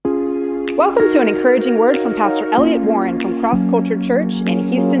Welcome to an encouraging word from Pastor Elliott Warren from Cross Culture Church in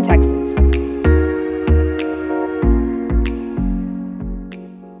Houston, Texas.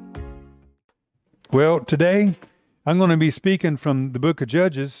 Well, today I'm going to be speaking from the book of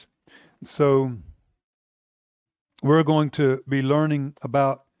Judges. So we're going to be learning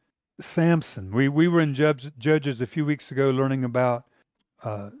about Samson. We were in Judges a few weeks ago learning about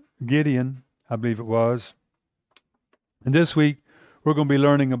Gideon, I believe it was. And this week we're going to be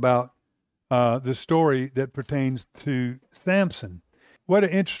learning about the story that pertains to Samson. What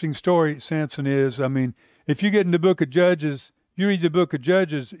an interesting story Samson is. I mean, if you get in the book of Judges, you read the book of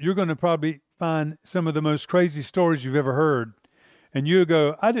Judges, you're going to probably find some of the most crazy stories you've ever heard. And you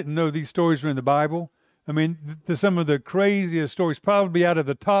go, I didn't know these stories were in the Bible. I mean, some of the craziest stories, probably out of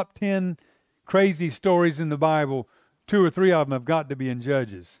the top 10 crazy stories in the Bible, 2 or 3 of them have got to be in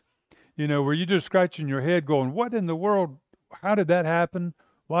Judges. You know, where you're just scratching your head going, what in the world? How did that happen?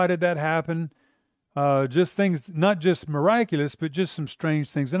 Why did that happen? Just things, not just miraculous, but just some strange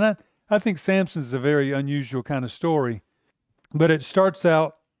things. And I think Samson's a very unusual kind of story. But it starts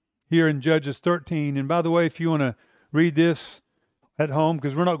out here in Judges 13. And by the way, if you want to read this at home,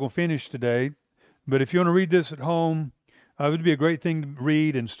 because we're not going to finish today, but if you want to read this at home, it would be a great thing to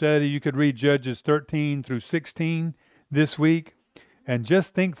read and study. You could read Judges 13 through 16 this week and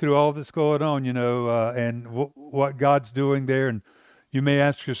just think through all that's going on, you know, and what God's doing there. And you may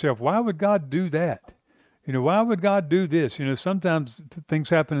ask yourself, why would God do that? You know, why would God do this? You know, sometimes things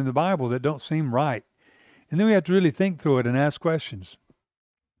happen in the Bible that don't seem right. And then we have to really think through it and ask questions.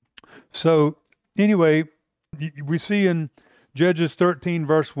 So anyway, we see in Judges 13,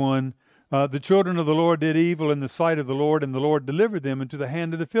 verse 1, the children of the Lord did evil in the sight of the Lord, and the Lord delivered them into the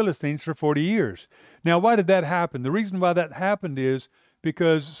hand of the Philistines for 40 years. Now, why did that happen? The reason why that happened is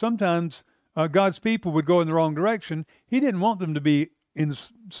because sometimes God's people would go in the wrong direction. He didn't want them to be in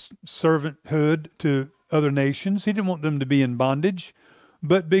servanthood to other nations. He didn't want them to be in bondage.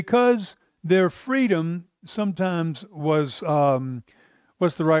 But because their freedom sometimes was,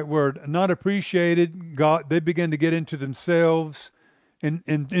 what's the right word, not appreciated, they began to get into themselves and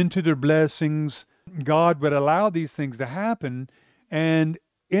into their blessings. God would allow these things to happen. And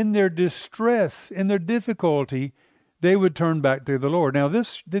in their distress, in their difficulty, they would turn back to the Lord. Now,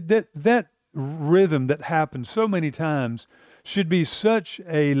 that rhythm that happens so many times should be such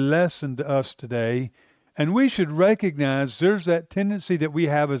a lesson to us today. And we should recognize there's that tendency that we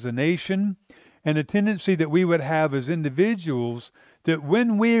have as a nation and a tendency that we would have as individuals that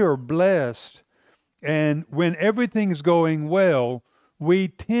when we are blessed and when everything's going well, we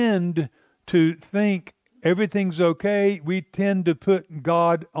tend to think everything's okay. We tend to put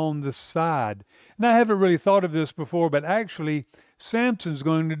God on the side. And I haven't really thought of this before, but actually Samson's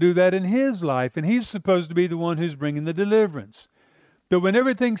going to do that in his life, and he's supposed to be the one who's bringing the deliverance. But when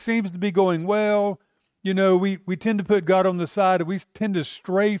everything seems to be going well, you know, we tend to put God on the side, and we tend to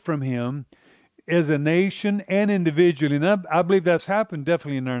stray from him as a nation and individually. And I believe that's happened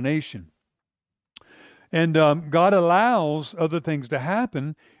definitely in our nation. And God allows other things to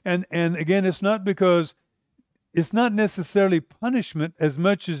happen. And again, it's not necessarily punishment as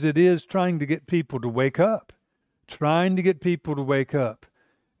much as it is trying to get people to wake up.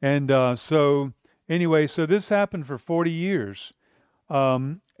 And so this happened for 40 years.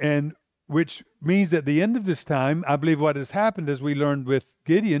 And which means at the end of this time, I believe what has happened, as we learned with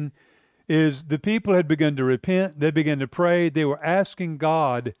Gideon, is the people had begun to repent. They began to pray. They were asking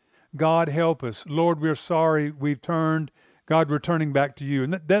God, God, help us. Lord, we're sorry. We've turned. God, we're turning back to you.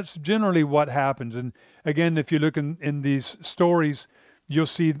 And that's generally what happens. And again, if you look in these stories, you'll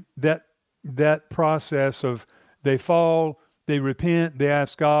see that process of they fall, they repent, they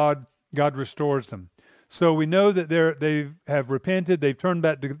ask God, God restores them. So we know that they have repented, they've turned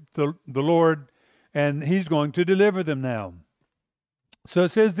back to the Lord, and he's going to deliver them now. So it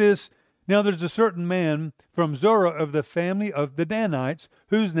says this, now there's a certain man from Zorah of the family of the Danites,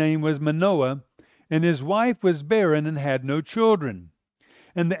 whose name was Manoah, and his wife was barren and had no children.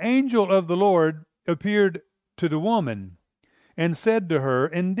 And the angel of the Lord appeared to the woman and said to her,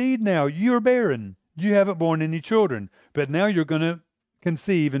 indeed now you're barren, you haven't borne any children, but now you're going to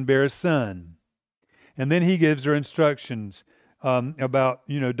conceive and bear a son. And then he gives her instructions about,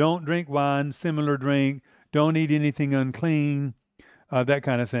 you know, don't drink wine, similar drink, don't eat anything unclean, that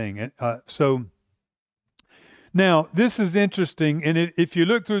kind of thing. So now this is interesting. And if you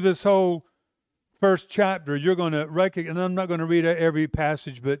look through this whole first chapter, you're going to recognize, and I'm not going to read every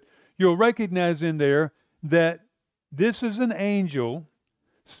passage, but you'll recognize in there that this is an angel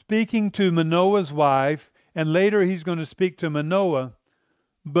speaking to Manoah's wife, and later he's going to speak to Manoah,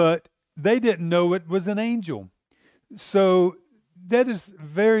 but they didn't know it was an angel. So that is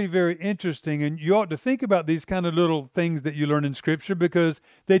very, very interesting. And you ought to think about these kind of little things that you learn in Scripture because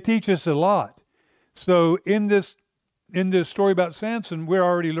they teach us a lot. So in this story about Samson, we're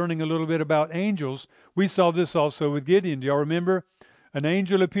already learning a little bit about angels. We saw this also with Gideon. Do y'all remember? An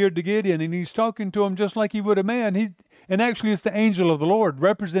angel appeared to Gideon, and he's talking to him just like he would a man. And actually, it's the angel of the Lord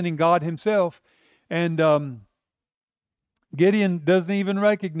representing God himself. And Gideon doesn't even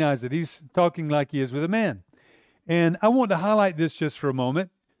recognize it. He's talking like he is with a man. And I want to highlight this just for a moment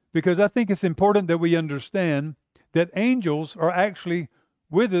because I think it's important that we understand that angels are actually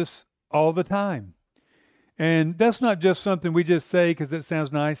with us all the time. And that's not just something we just say because it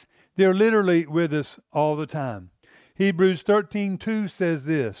sounds nice. They're literally with us all the time. Hebrews 13:2 says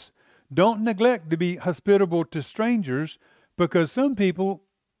this, "Don't neglect to be hospitable to strangers because some people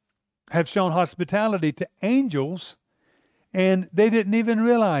have shown hospitality to angels and they didn't even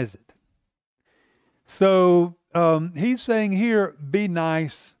realize it." So he's saying here, be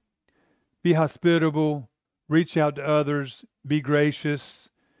nice, be hospitable, reach out to others, be gracious,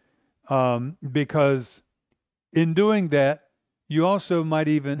 because in doing that, you also might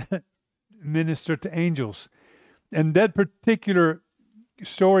even minister to angels. And that particular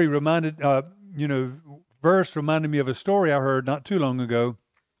story verse reminded me of a story I heard not too long ago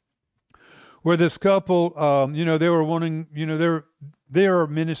where this couple, they were wanting, they are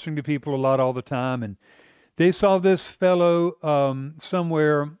ministering to people a lot all the time. And they saw this fellow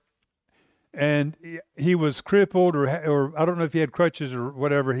somewhere, and he was crippled or I don't know if he had crutches or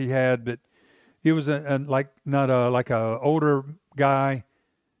whatever he had, but he was like a older guy.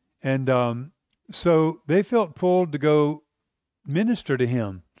 And so they felt pulled to go minister to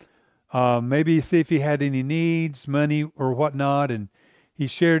him, maybe see if he had any needs, money or whatnot. And he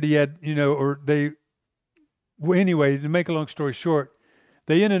shared he had, anyway, to make a long story short,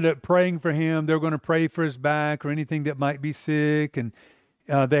 they ended up praying for him. They were going to pray for his back or anything that might be sick. And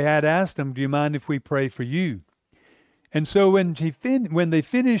they had asked him, "Do you mind if we pray for you?" And so when they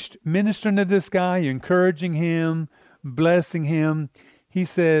finished ministering to this guy, encouraging him, blessing him, he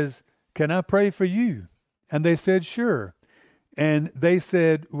says, "Can I pray for you?" And they said, "Sure." And they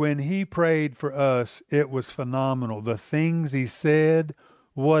said, when he prayed for us, it was phenomenal. The things he said,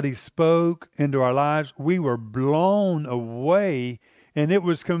 what he spoke into our lives, we were blown away, and it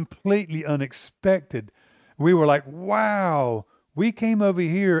was completely unexpected. We were like, wow, we came over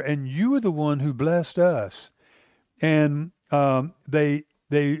here, and you were the one who blessed us. And they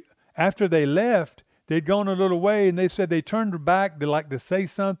after they left, they'd gone a little way, and they said they turned back to say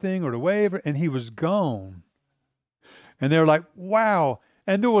something or to wave, and he was gone. And they were like, wow.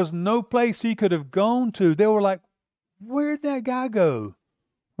 And there was no place he could have gone to. They were like, where'd that guy go?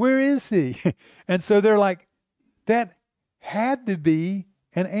 Where is he? And so they're like, that had to be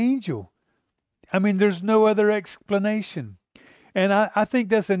an angel. I mean, there's no other explanation. And I think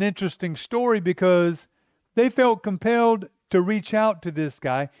that's an interesting story because they felt compelled to reach out to this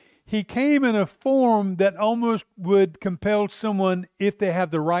guy. He came in a form that almost would compel someone, if they have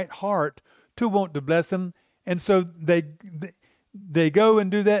the right heart, to want to bless him. And so they go and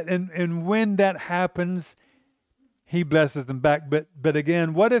do that. And when that happens, he blesses them back. But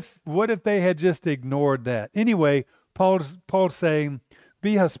again, what if they had just ignored that? Anyway, Paul's saying,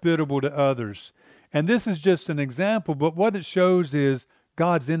 be hospitable to others. And this is just an example, but what it shows is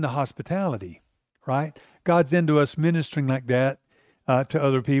God's into hospitality, right? God's into us ministering like that to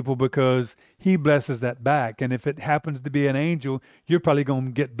other people because he blesses that back. And if it happens to be an angel, you're probably going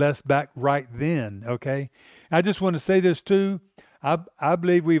to get blessed back right then, okay? I just want to say this too. I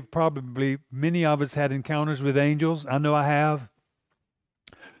believe many of us had encounters with angels. I know I have.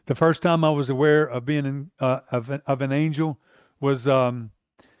 The first time I was aware of being of an angel was, I've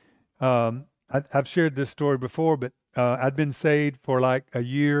shared this story before, but I'd been saved for like a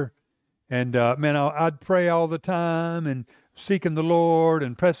year. And I'd pray all the time and seeking the Lord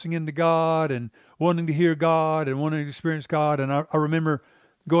and pressing into God and wanting to hear God and wanting to experience God. And I remember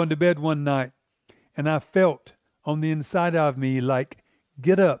going to bed one night and I felt on the inside of me like,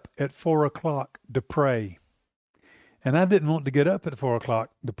 get up at 4:00 to pray. And I didn't want to get up at 4:00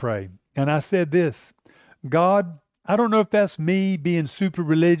 to pray. And I said this, God, I don't know if that's me being super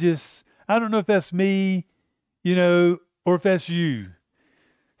religious. I don't know if that's me, or if that's you.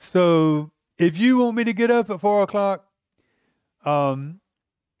 So if you want me to get up at 4:00,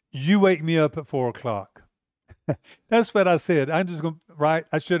 you wake me up at 4:00. That's what I said. I'm just going to, right?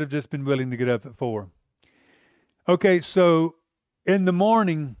 I should have just been willing to get up at 4. Okay, so in the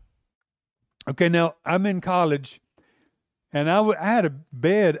morning, okay, now I'm in college, and I had a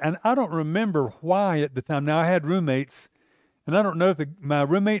bed, and I don't remember why at the time. Now I had roommates, And I don't know if my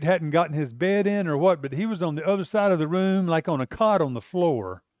roommate hadn't gotten his bed in or what, but he was on the other side of the room, like on a cot on the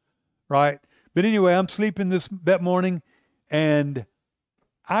floor, right? But anyway, I'm sleeping that morning, and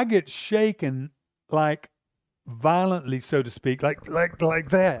I get shaken like violently, so to speak, like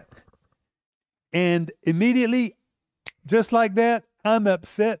that. And immediately, just like that, I'm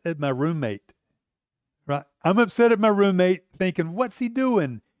upset at my roommate, right? I'm upset at my roommate thinking, what's he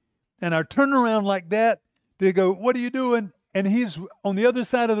doing? And I turn around like that to go, what are you doing? And he's on the other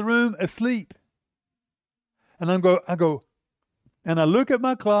side of the room asleep. And I go, and I look at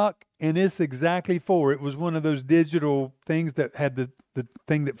my clock, and it's exactly 4. It was one of those digital things that had the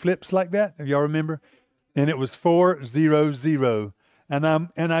thing that flips like that. If y'all remember? And it was 4:00.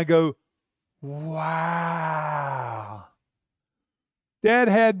 And I go, wow. That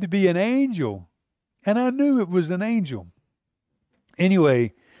had to be an angel. And I knew it was an angel.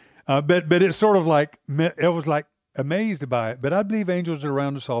 Anyway, but it's sort of like, it was like amazed by it. But I believe angels are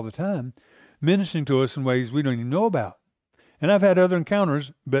around us all the time, ministering to us in ways we don't even know about. And I've had other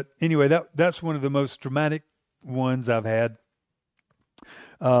encounters, but anyway, that's one of the most dramatic ones I've had.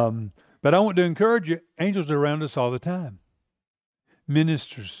 But I want to encourage you, angels are around us all the time.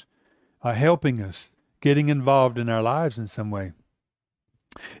 Ministers are helping us, getting involved in our lives in some way.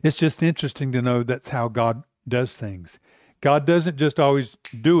 It's just interesting to know that's how God does things. God doesn't just always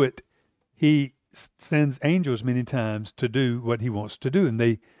do it. He sends angels many times to do what he wants to do,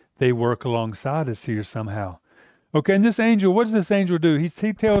 and they work alongside us here somehow. Okay, and this angel, what does this angel do?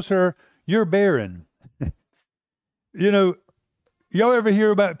 He tells her, you're barren. You know, y'all ever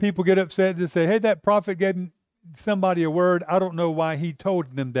hear about people get upset and say, hey, that prophet gave somebody a word. I don't know why he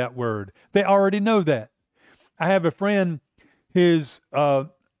told them that word. They already know that. I have a friend, his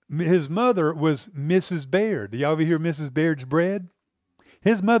mother was Mrs. Baird. Do y'all ever hear Mrs. Baird's Bread?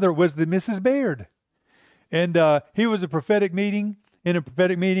 His mother was the Mrs. Baird. And he was in a prophetic meeting, and a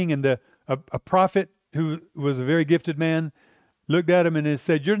prophet who was a very gifted man looked at him and he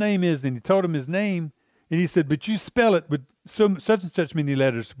said, your name is, and he told him his name, and he said, but you spell it with such and such many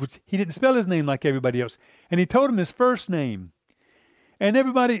letters, which he didn't spell his name like everybody else. And he told him his first name. And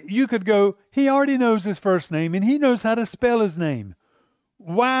everybody, you could go, he already knows his first name, and he knows how to spell his name.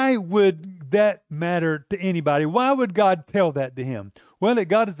 Why would that matter to anybody? Why would God tell that to him? Well, it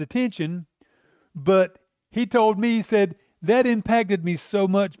got his attention, but he told me, he said, that impacted me so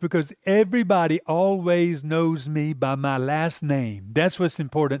much because everybody always knows me by my last name. That's what's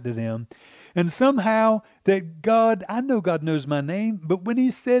important to them. And somehow that God, I know God knows my name, but when he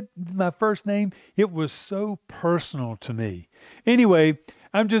said my first name, it was so personal to me. Anyway,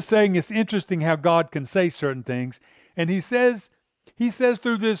 I'm just saying it's interesting how God can say certain things. And he says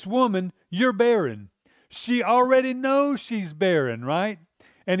through this woman, you're barren. She already knows she's barren, right?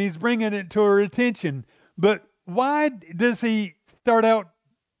 And he's bringing it to her attention. But why does he start out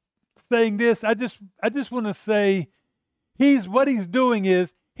saying this? I just want to say what he's doing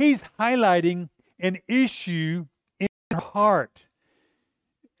is he's highlighting an issue in her heart.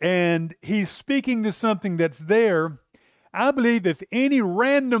 And he's speaking to something that's there. I believe if any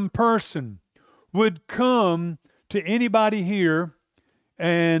random person would come to anybody here,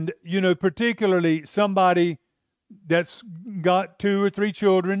 and, particularly somebody that's got 2 or 3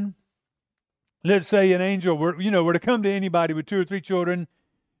 children, let's say an angel were to come to anybody with 2 or 3 children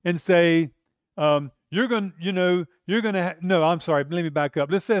and say, no, I'm sorry, let me back up.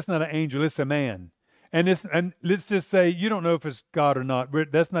 Let's say it's not an angel, it's a man. And let's just say you don't know if it's God or not.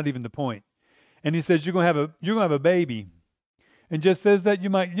 That's not even the point. And he says you're gonna have a baby, and just says that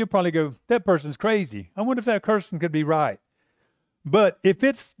you'll probably go, that person's crazy. I wonder if that person could be right. But if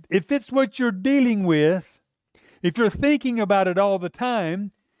it's what you're dealing with, if you're thinking about it all the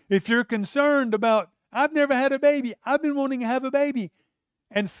time, if you're concerned about, I've never had a baby, I've been wanting to have a baby,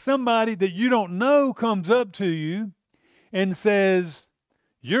 and somebody that you don't know comes up to you and says,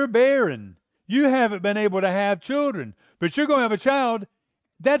 you're barren, you haven't been able to have children, but you're going to have a child,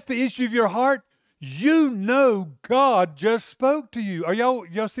 that's the issue of your heart, God just spoke to you. Are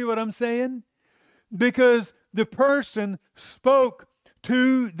y'all see what I'm saying? Because the person spoke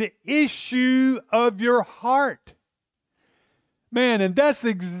to the issue of your heart. Man, and that's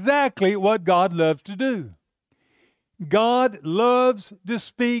exactly what God loves to do. God loves to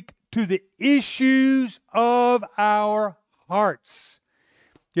speak to the issues of our hearts.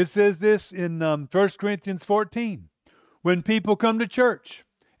 It says this in 1 Corinthians 14. When people come to church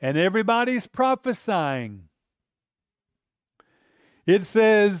and everybody's prophesying, it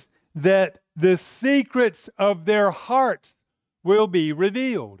says that the secrets of their hearts will be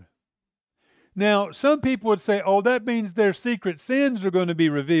revealed. Now, some people would say, oh, that means their secret sins are going to be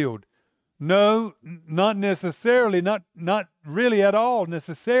revealed. No, not necessarily, not really at all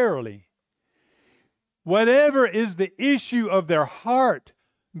necessarily. Whatever is the issue of their heart,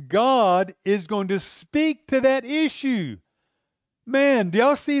 God is going to speak to that issue. Man, do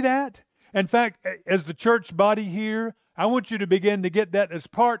y'all see that? In fact, as the church body here, I want you to begin to get that as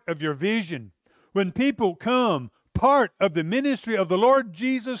part of your vision. When people come, part of the ministry of the Lord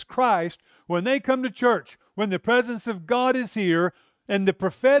Jesus Christ, when they come to church, when the presence of God is here, and the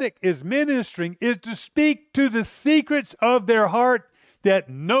prophetic is ministering, is to speak to the secrets of their heart that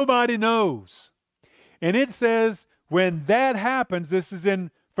nobody knows. And it says, when that happens, this is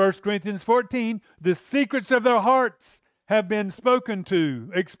in 1 Corinthians 14, the secrets of their hearts have been spoken to,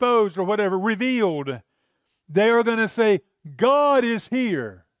 exposed, or whatever, revealed. They are going to say, God is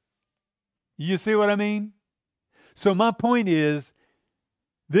here. You see what I mean? So my point is,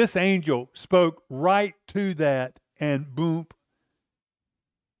 this angel spoke right to that, and boom,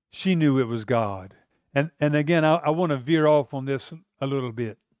 she knew it was God. And again, I want to veer off on this a little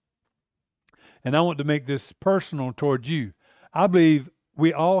bit. And I want to make this personal toward you. I believe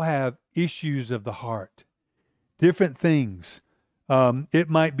we all have issues of the heart, different things. It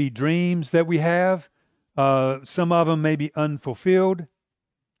might be dreams that we have. Some of them may be unfulfilled.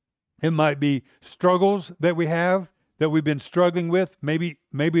 It might be struggles that we have that we've been struggling with. Maybe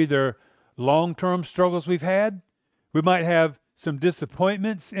they're long-term struggles we've had. We might have some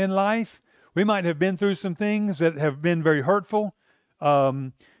disappointments in life. We might have been through some things that have been very hurtful.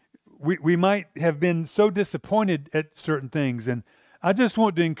 We might have been so disappointed at certain things. And I just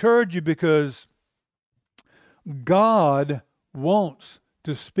want to encourage you, because God wants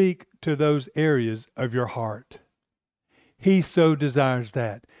to speak to those areas of your heart. He so desires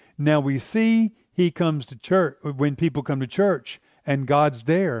that. Now we see He comes to church, when people come to church and God's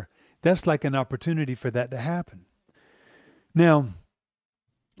there, that's like an opportunity for that to happen. Now,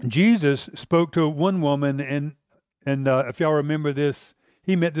 Jesus spoke to one woman, and if y'all remember this,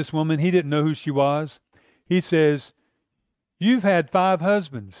 He met this woman. He didn't know who she was. He says, you've had 5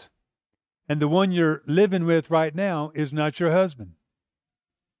 husbands, and the one you're living with right now is not your husband.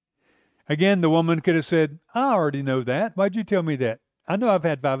 Again, the woman could have said, I already know that. Why'd you tell me that? I know I've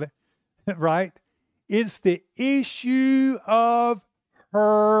had 5, right? It's the issue of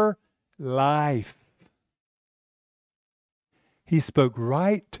her life. He spoke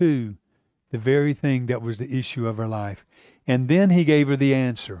right to the very thing that was the issue of her life. And then He gave her the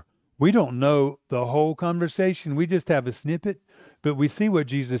answer. We don't know the whole conversation. We just have a snippet, but we see what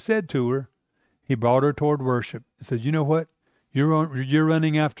Jesus said to her. He brought her toward worship. He said, you know what? You're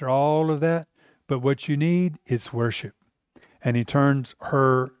running after all of that, but what you need is worship. And He turns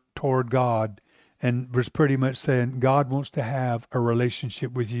her toward God and was pretty much saying, God wants to have a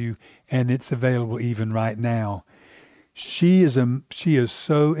relationship with you, and it's available even right now. She is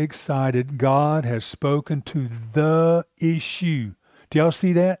so excited. God has spoken to the issue. Do y'all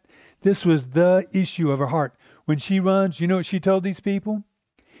see that? This was the issue of her heart. When she runs, you know what she told these people?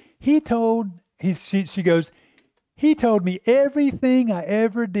 She goes, He told me everything I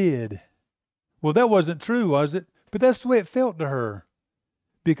ever did. Well, that wasn't true, was it? But that's the way it felt to her,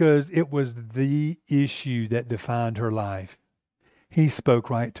 because it was the issue that defined her life. He spoke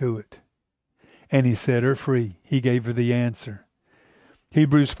right to it. And He set her free. He gave her the answer.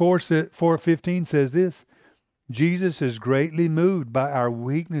 Hebrews 4:15 says this, Jesus is greatly moved by our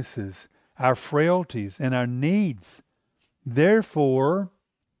weaknesses, our frailties, and our needs. Therefore,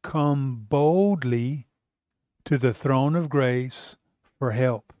 come boldly to the throne of grace for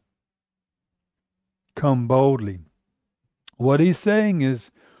help. Come boldly. What He's saying is,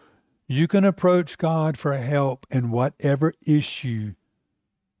 you can approach God for help in whatever issue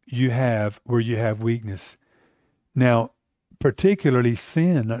you have where you have weakness. Now, particularly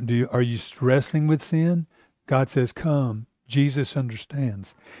sin. Are you wrestling with sin? God says, come. Jesus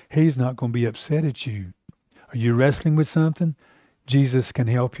understands. He's not going to be upset at you. Are you wrestling with something? Jesus can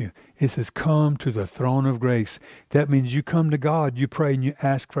help you. It says, come to the throne of grace. That means you come to God, you pray, and you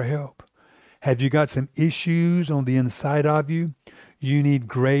ask for help. Have you got some issues on the inside of you? You need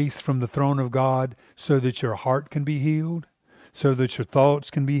grace from the throne of God so that your heart can be healed, so that your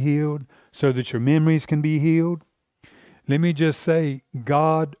thoughts can be healed, so that your memories can be healed. Let me just say,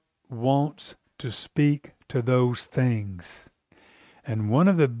 God wants to speak to those things. And one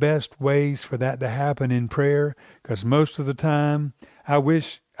of the best ways for that to happen in prayer, because most of the time, I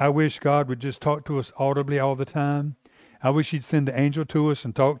wish God would just talk to us audibly all the time. I wish He'd send the angel to us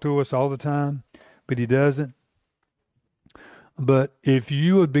and talk to us all the time, but He doesn't. But if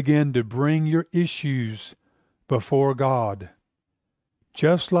you would begin to bring your issues before God,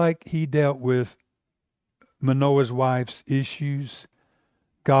 just like He dealt with Manoah's wife's issues,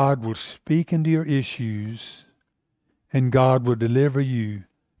 God will speak into your issues, and God will deliver you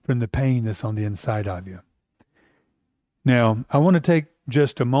from the pain that's on the inside of you. Now, I want to take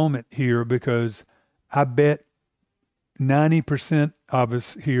just a moment here because I bet 90% of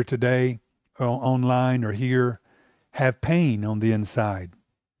us here today, online or here, have pain on the inside.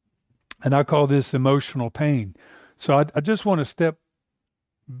 And I call this emotional pain. So I just want to step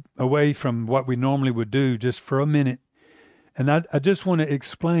away from what we normally would do just for a minute. And I just want to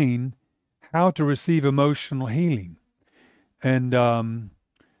explain how to receive emotional healing. And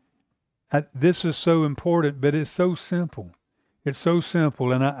this is so important, but it's so simple. It's so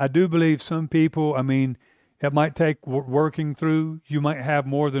simple. And I do believe some people, it might take working through. You might have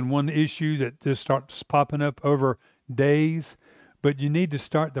more than one issue that just starts popping up over days, but you need to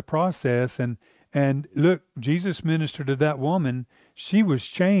start the process. And look, Jesus ministered to that woman. She was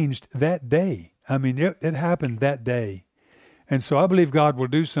changed that day. It happened that day. And so I believe God will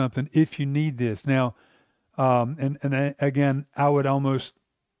do something if you need this. Now, again, I would almost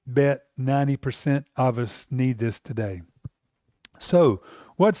bet 90% of us need this today. So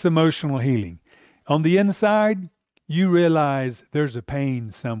what's emotional healing? On the inside, you realize there's a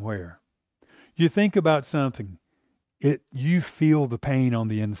pain somewhere. You think about something. You feel the pain on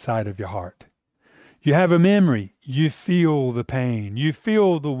the inside of your heart. You have a memory. You feel the pain. You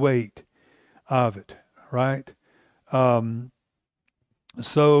feel the weight of it, right?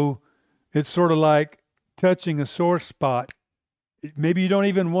 So it's sort of like touching a sore spot. Maybe you don't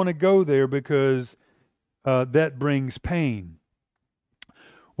even want to go there because that brings pain.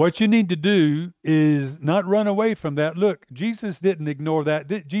 What you need to do is not run away from that. Look, Jesus didn't ignore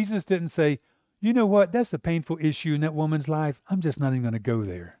that. Jesus didn't say, you know what, that's a painful issue in that woman's life. I'm just not even going to go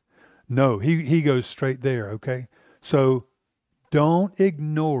there. No, he goes straight there, okay? So don't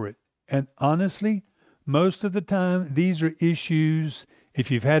ignore it. And honestly, most of the time, these are issues, if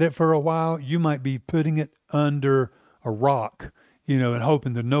you've had it for a while, you might be putting it under a rock, and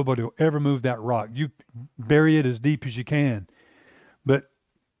hoping that nobody will ever move that rock. You bury it as deep as you can.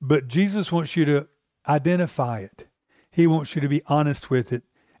 But Jesus wants you to identify it. He wants you to be honest with it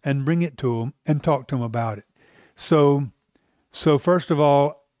and bring it to him and talk to him about it. So first of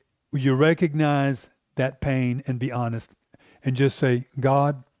all, you recognize that pain and be honest and just say,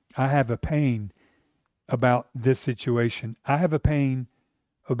 God, I have a pain about this situation. I have a pain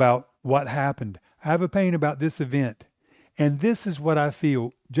about what happened. I have a pain about this event. And this is what I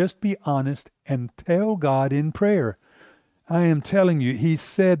feel. Just be honest and tell God in prayer. I am telling you, he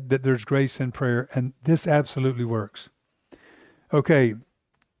said that there's grace in prayer, and this absolutely works. Okay.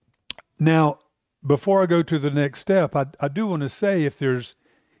 Now, before I go to the next step, I do want to say if there's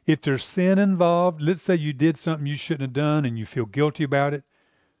sin involved, let's say you did something you shouldn't have done and you feel guilty about it,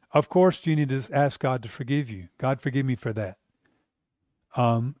 of course you need to ask God to forgive you. God, forgive me for that.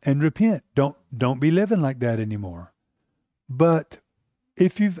 And repent. Don't be living like that anymore. But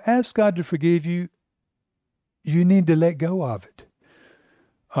if you've asked God to forgive you, you need to let go of it.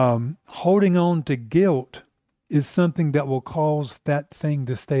 Holding on to guilt is something that will cause that thing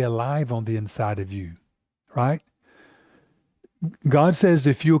to stay alive on the inside of you, right? God says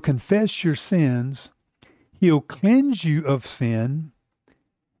if you'll confess your sins, he'll cleanse you of sin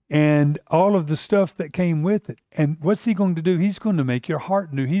and all of the stuff that came with it. And what's he going to do? He's going to make your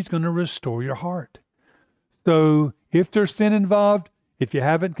heart new. He's going to restore your heart. So if there's sin involved, if you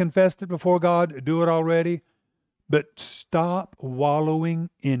haven't confessed it before God, do it already. But stop wallowing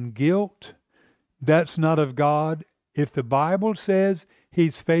in guilt. That's not of God. If the Bible says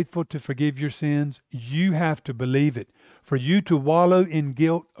he's faithful to forgive your sins, you have to believe it. For you to wallow in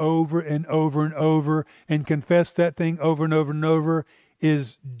guilt over and over and over and confess that thing over and over and over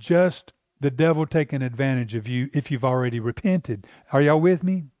is just the devil taking advantage of you if you've already repented. Are y'all with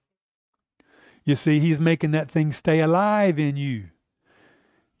me? You see, he's making that thing stay alive in you.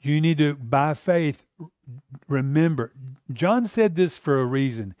 You need to, by faith, remember. John said this for a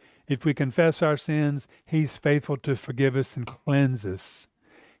reason. If we confess our sins, he's faithful to forgive us and cleanse us.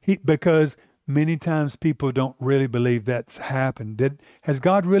 Because many times people don't really believe that's happened. Has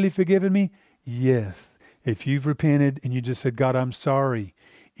God really forgiven me? Yes. If you've repented and you just said, God, I'm sorry.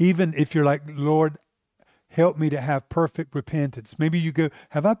 Even if you're like, Lord, help me to have perfect repentance. Maybe you go,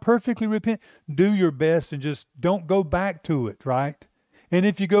 have I perfectly repented? Do your best and just don't go back to it, right? And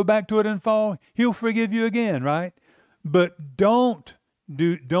if you go back to it and fall, he'll forgive you again, right? But don't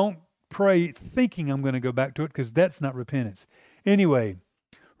pray thinking I'm going to go back to it, because that's not repentance. Anyway,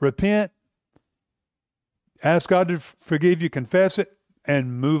 repent, ask God to forgive you, confess it,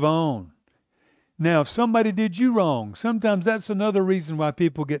 and move on. Now, if somebody did you wrong, sometimes that's another reason why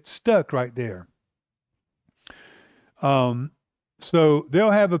people get stuck right there. So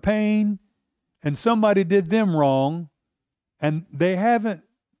they'll have a pain and somebody did them wrong and they haven't,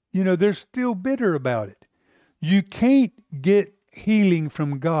 they're still bitter about it. You can't get healing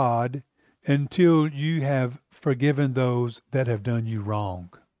from God until you have forgiven those that have done you wrong.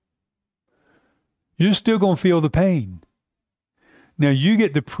 You're still going to feel the pain. Now, you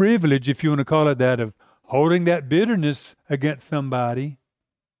get the privilege, if you want to call it that, of holding that bitterness against somebody,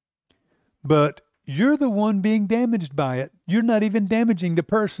 but you're the one being damaged by it. You're not even damaging the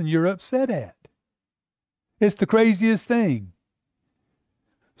person you're upset at. It's the craziest thing.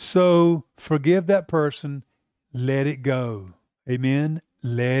 So forgive that person. Let it go. Amen?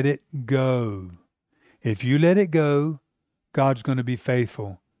 Let it go. If you let it go, God's going to be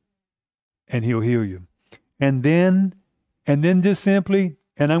faithful and he'll heal you. And then just simply,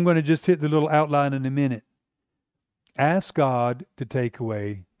 and I'm going to just hit the little outline in a minute, ask God to take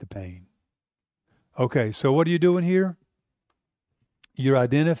away the pain. Okay, so what are you doing here? You're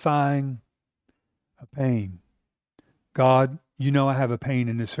identifying a pain. God, I have a pain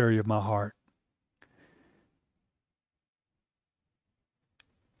in this area of my heart.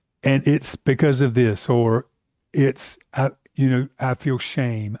 And it's because of this, or it's, I feel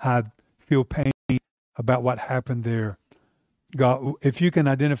shame. I feel pain about what happened there. God, if you can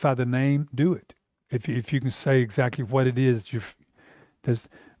identify the name, do it. If you can say exactly what it is,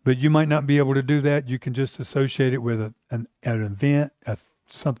 but you might not be able to do that. You can just associate it with an event,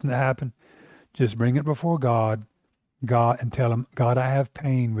 something that happened. Just bring it before God, and tell him, God, I have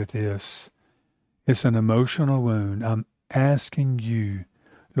pain with this. It's an emotional wound. I'm asking you,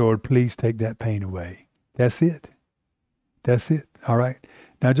 Lord, please take that pain away. That's it. That's it. All right.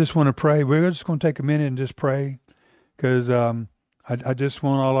 Now I just want to pray. We're just going to take a minute and just pray, because I just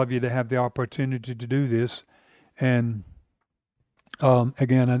want all of you to have the opportunity to do this. And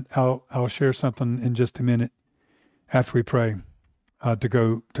again, I'll share something in just a minute after we pray to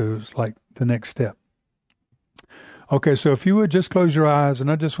go to like the next step. Okay, so if you would just close your eyes,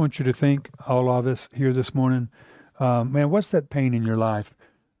 and I just want you to think, all of us here this morning, man, what's that pain in your life?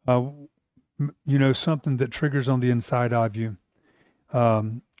 Something that triggers on the inside of you,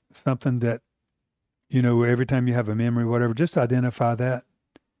 something that, every time you have a memory, whatever, just identify that.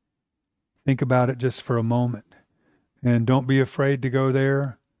 Think about it just for a moment. And don't be afraid to go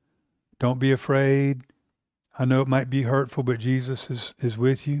there. Don't be afraid. I know it might be hurtful, but Jesus is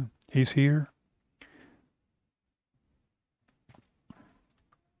with you. He's here.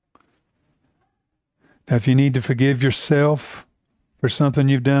 Now, if you need to forgive yourself for something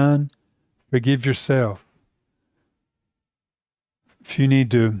you've done, forgive yourself. If you need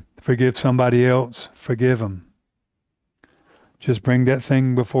to forgive somebody else, forgive them. Just bring that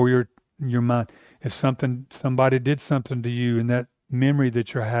thing before your mind. If somebody did something to you in that memory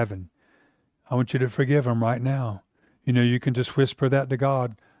that you're having, I want you to forgive them right now. You can just whisper that to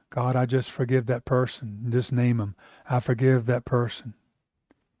God. God, I just forgive that person. Just name them. I forgive that person.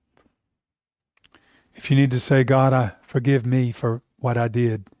 If you need to say, God, I forgive me for what I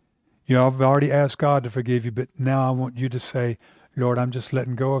did. I've already asked God to forgive you, but now I want you to say, Lord, I'm just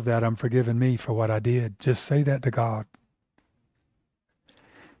letting go of that. I'm forgiving me for what I did. Just say that to God.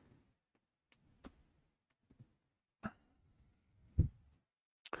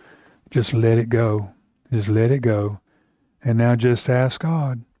 Just let it go. Just let it go. And now just ask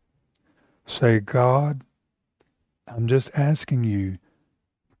God. Say, God, I'm just asking you,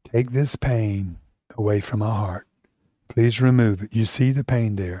 take this pain away from my heart. Please remove it. You see the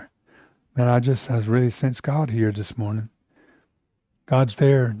pain there. Man, I really sense God here this morning. God's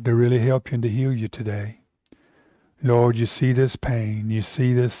there to really help you and to heal you today. Lord, you see this pain. You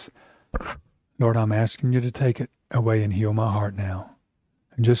see this. Lord, I'm asking you to take it away and heal my heart now.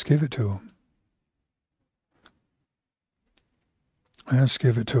 And just give it to him. Just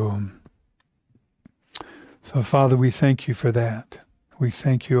give it to him. So, Father, we thank you for that. We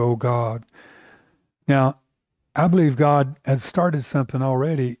thank you, oh God. Now, I believe God has started something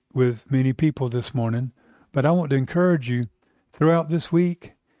already with many people this morning, but I want to encourage you throughout this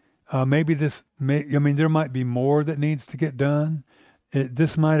week. There might be more that needs to get done.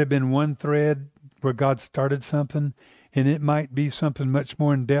 This might have been one thread where God started something, and it might be something much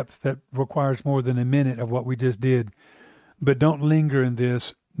more in depth that requires more than a minute of what we just did. But don't linger in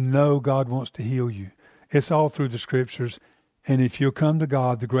this. Know God wants to heal you. It's all through the scriptures. And if you'll come to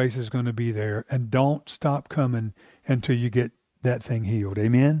God, the grace is going to be there. And don't stop coming until you get that thing healed.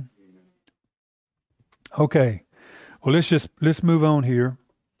 Amen? Okay. Well, let's move on here.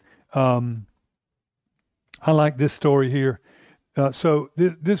 I like this story here.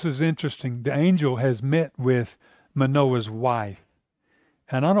 This is interesting. The angel has met with Manoah's wife.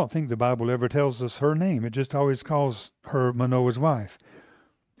 And I don't think the Bible ever tells us her name. It just always calls her Manoah's wife.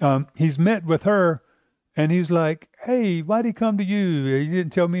 He's met with her, and he's like, hey, why'd he come to you? He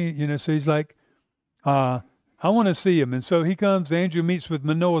didn't tell me, so he's like, I want to see him. And so he comes, Andrew meets with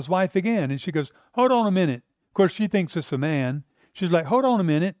Manoah's wife again, and she goes, hold on a minute. Of course, she thinks it's a man. She's like, hold on a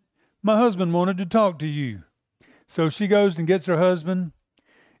minute. My husband wanted to talk to you. So she goes and gets her husband,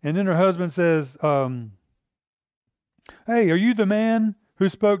 and then her husband says, hey, are you the man who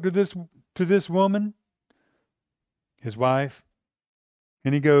spoke to this woman, his wife?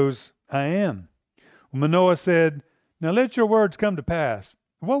 And he goes, I am. Manoah said, now let your words come to pass.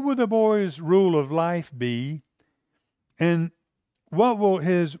 What will the boy's rule of life be? And what will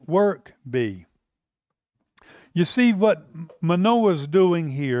his work be? You see, what Manoah's doing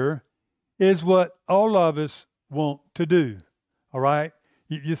here is what all of us want to do. All right?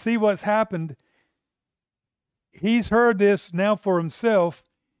 You see what's happened? He's heard this now for himself.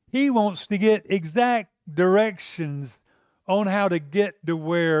 He wants to get exact directions on how to get to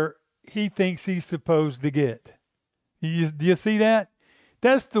where he thinks he's supposed to get. Do you see that?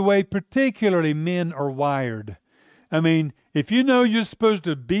 That's the way particularly men are wired. I mean, if you know you're supposed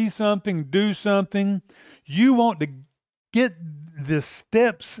to be something, do something, you want to get the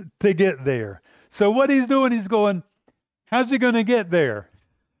steps to get there. So what he's doing, he's going, how's he going to get there?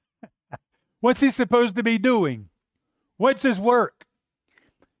 What's he supposed to be doing? What's his work?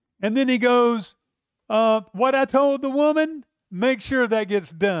 And then he goes, what I told the woman, make sure that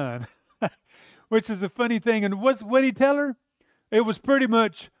gets done. Which is a funny thing. And what did he tell her? It was pretty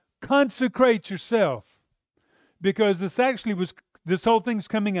much consecrate yourself. Because this whole thing's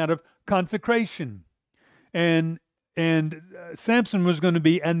coming out of consecration. And Samson was going to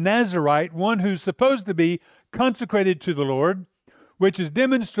be a Nazirite, one who's supposed to be consecrated to the Lord, which is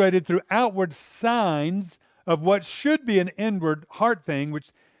demonstrated through outward signs of what should be an inward heart thing,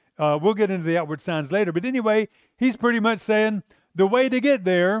 which we'll get into the outward signs later. But anyway, he's pretty much saying the way to get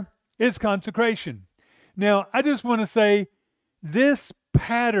there is consecration. Now, I just want to say this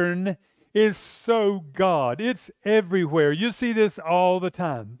pattern is so God. It's everywhere. You see this all the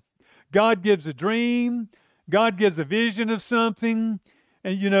time. God gives a dream. God gives a vision of something.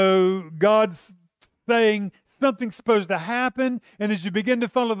 And, God's saying something's supposed to happen. And as you begin to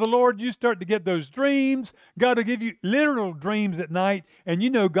follow the Lord, you start to get those dreams. God will give you literal dreams at night. And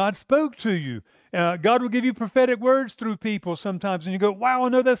God spoke to you. God will give you prophetic words through people sometimes. And you go, wow, I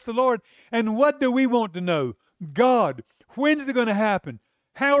know that's the Lord. And what do we want to know? God, when's it going to happen?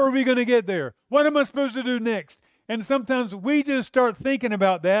 How are we going to get there? What am I supposed to do next? And sometimes we just start thinking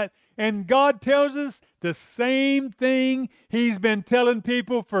about that, and God tells us the same thing He's been telling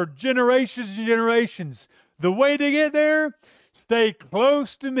people for generations and generations. The way to get there, stay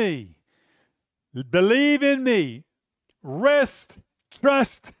close to me. Believe in me. Rest,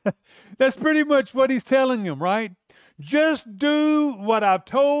 trust. That's pretty much what He's telling them, right? Just do what I've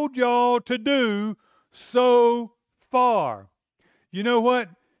told y'all to do so far. You know what?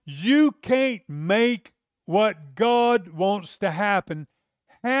 You can't make what God wants to happen.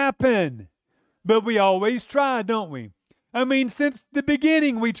 But we always try, don't we? I mean, since the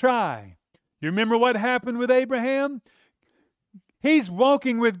beginning we try. You remember what happened with Abraham? He's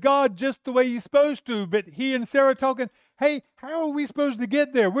walking with God just the way he's supposed to, but he and Sarah talking, hey, how are we supposed to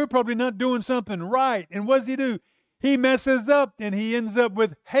get there? We're probably not doing something right. And what does he do? He messes up, and he ends up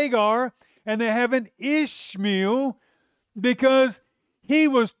with Hagar, and they have an Ishmael, because he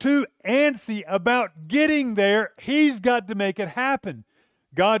was too antsy about getting there. He's got to make it happen.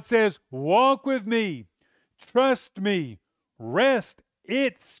 God says, walk with me, trust me, rest.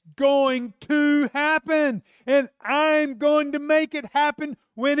 It's going to happen, and I'm going to make it happen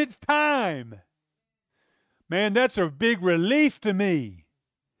when it's time. Man, that's a big relief to me.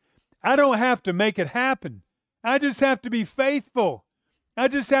 I don't have to make it happen. I just have to be faithful. I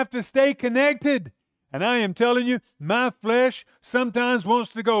just have to stay connected. And I am telling you, my flesh sometimes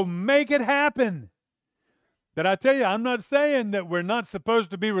wants to go make it happen. But I tell you, I'm not saying that we're not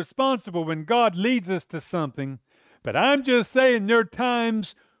supposed to be responsible when God leads us to something. But I'm just saying there are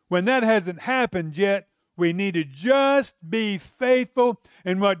times when that hasn't happened yet. We need to just be faithful.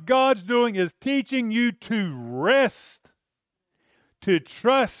 And what God's doing is teaching you to rest, to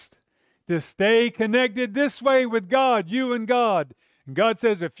trust, to stay connected this way with God, you and God. And God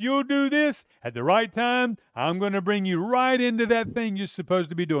says, if you'll do this at the right time, I'm going to bring you right into that thing you're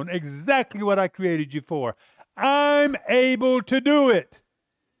supposed to be doing. Exactly what I created you for. I'm able to do it.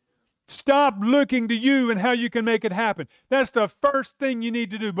 Stop looking to you and how you can make it happen. That's the first thing you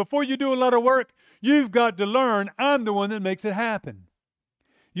need to do. Before you do a lot of work, you've got to learn I'm the one that makes it happen.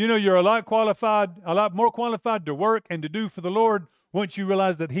 You're a lot more qualified to work and to do for the Lord once you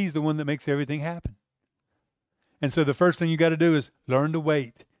realize that He's the one that makes everything happen. And so the first thing you got to do is learn to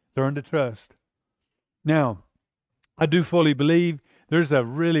wait, learn to trust. Now, I do fully believe there's a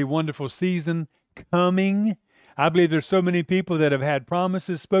really wonderful season coming. I believe there's so many people that have had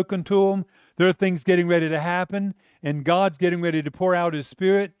promises spoken to them. There are things getting ready to happen, and God's getting ready to pour out His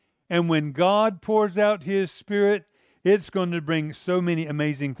Spirit. And when God pours out His Spirit, it's going to bring so many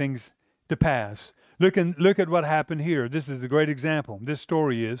amazing things to pass. Look at what happened here. This is a great example. This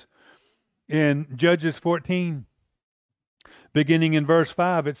story is in Judges 14, beginning in verse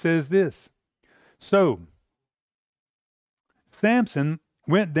 5. It says this: So Samson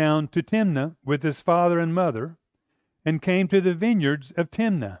went down to Timnah with his father and mother, and came to the vineyards of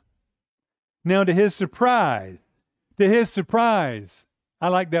Timnah. Now to his surprise, I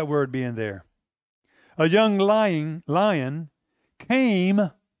like that word being there, a young lion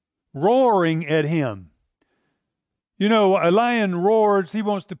came roaring at him. You know, a lion roars. He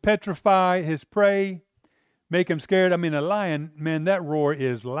wants to petrify his prey, make him scared. I mean, a lion, man, that roar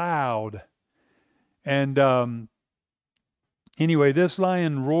is loud. And anyway, this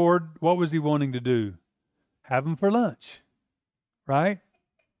lion roared. What was he wanting to do? Have him for lunch, right?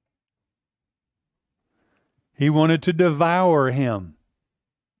 He wanted to devour him.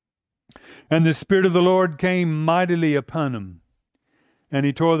 And the Spirit of the Lord came mightily upon him, and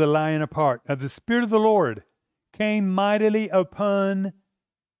he tore the lion apart. Now the Spirit of the Lord came mightily upon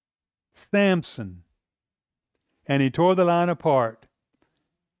Samson, and he tore the lion apart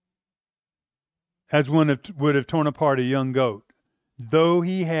as one would have torn apart a young goat, though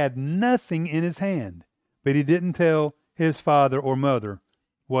he had nothing in his hand. But he didn't tell his father or mother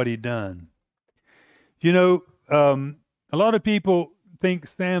what he'd done. You know, a lot of people think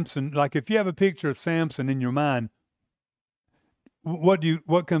Samson, like if you have a picture of Samson in your mind,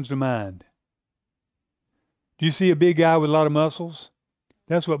 what comes to mind? Do you see a big guy with a lot of muscles?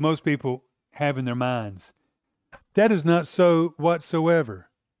 That's what most people have in their minds. That is not so whatsoever,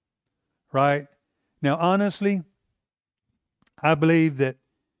 right? Now, honestly, I believe that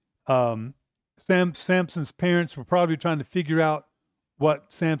Samson's parents were probably trying to figure out what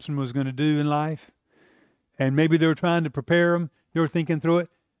Samson was going to do in life. And maybe they were trying to prepare him. They were thinking through it.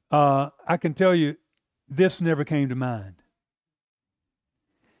 I can tell you, this never came to mind.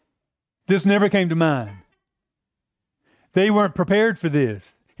 This never came to mind. They weren't prepared for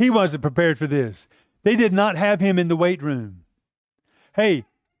this. He wasn't prepared for this. They did not have him in the weight room. Hey,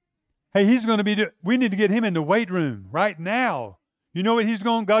 he's going to be, we need to get him in the weight room right now. You know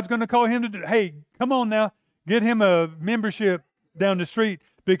what God's going to call him to do? Hey, come on now, get him a membership down the street,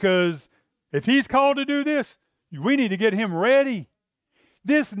 because if he's called to do this, we need to get him ready.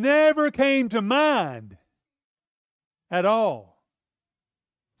 This never came to mind at all.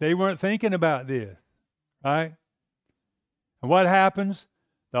 They weren't thinking about this, right? And what happens?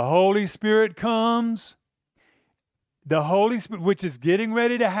 The Holy Spirit comes. The Holy Spirit, which is getting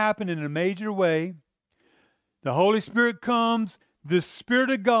ready to happen in a major way. The Holy Spirit comes. The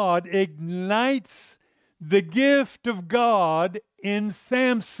Spirit of God ignites the gift of God in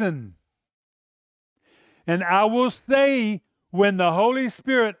Samson. And I will say, when the Holy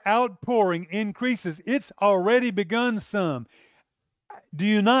Spirit outpouring increases, it's already begun some. Do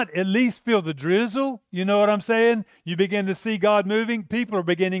you not at least feel the drizzle? You know what I'm saying? You begin to see God moving. People are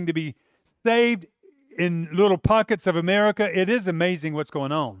beginning to be saved in little pockets of America. It is amazing what's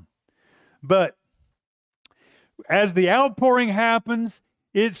going on. But as the outpouring happens,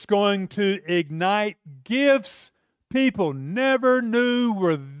 it's going to ignite gifts people never knew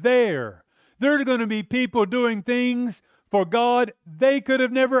were there. There are going to be people doing things for God they could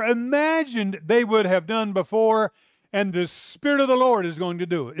have never imagined they would have done before. And the Spirit of the Lord is going to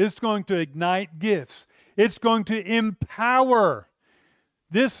do it. It's going to ignite gifts. It's going to empower.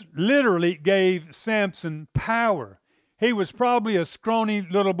 This literally gave Samson power. He was probably a scrawny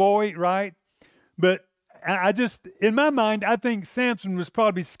little boy, right? But in my mind, I think Samson was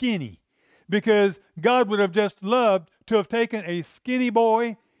probably skinny, because God would have just loved to have taken a skinny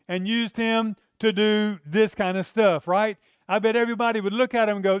boy and used him to do this kind of stuff, right? I bet everybody would look at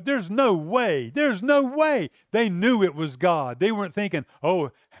him and go, there's no way. They knew it was God. They weren't thinking,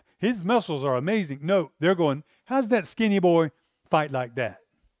 oh, his muscles are amazing. No, they're going, how's that skinny boy fight like that?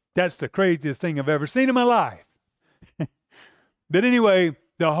 That's the craziest thing I've ever seen in my life. But anyway,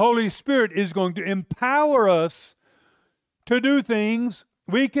 the Holy Spirit is going to empower us to do things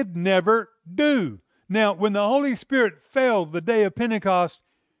we could never do. Now, when the Holy Spirit fell the day of Pentecost,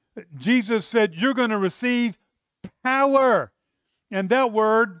 Jesus said, you're going to receive power. And that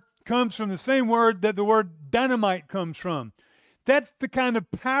word comes from the same word that the word dynamite comes from. That's the kind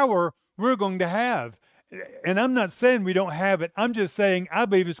of power we're going to have. And I'm not saying we don't have it. I'm just saying I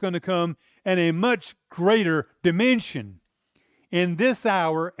believe it's going to come in a much greater dimension in this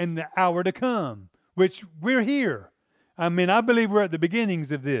hour and the hour to come, which we're here. I mean, I believe we're at the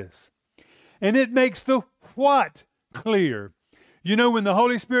beginnings of this. And it makes the what clear. You know, when the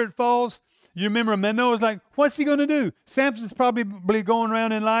Holy Spirit falls, you remember Manoah's like, what's he going to do? Samson's probably going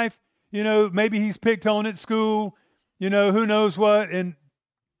around in life. You know, maybe he's picked on at school. You know, who knows what. And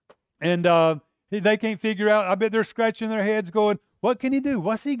they can't figure out. I bet they're scratching their heads going, what can he do?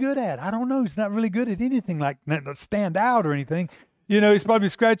 What's he good at? I don't know. He's not really good at anything like that, stand out or anything. You know, he's probably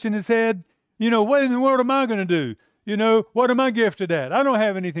scratching his head. You know, what in the world am I going to do? You know, what am I gifted at? I don't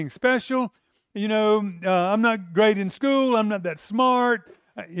have anything special. You know, I'm not great in school. I'm not that smart.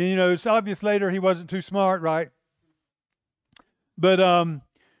 You know, it's obvious later he wasn't too smart, right? But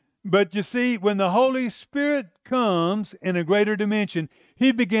you see, when the Holy Spirit comes in a greater dimension,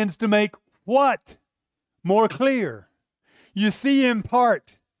 he begins to make what? More clear. You see in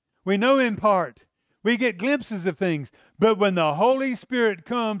part. We know in part. We get glimpses of things. But when the Holy Spirit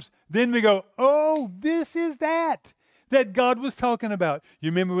comes, then we go, oh, this is that God was talking about. You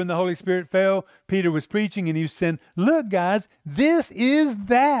remember when the Holy Spirit fell? Peter was preaching and he was saying, look, guys, this is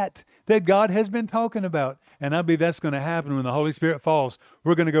that God has been talking about. And I believe that's going to happen when the Holy Spirit falls.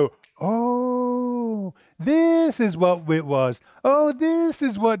 We're going to go, oh, this is what it was. Oh, this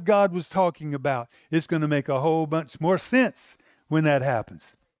is what God was talking about. It's going to make a whole bunch more sense when that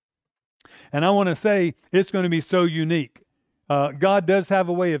happens. And I want to say it's going to be so unique. God does have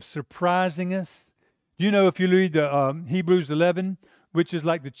a way of surprising us. You know, if you read the Hebrews 11, which is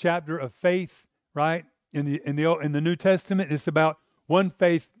like the chapter of faith, right? In the New Testament, it's about one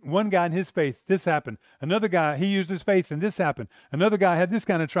guy in his faith, this happened. Another guy, he used his faith and this happened. Another guy had this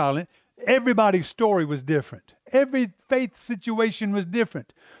kind of trial. And everybody's story was different. Every faith situation was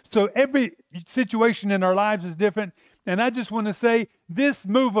different. So every situation in our lives is different. And I just want to say this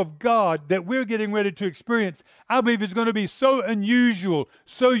move of God that we're getting ready to experience, I believe is going to be so unusual,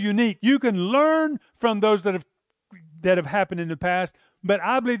 so unique. You can learn from those that have happened in the past, but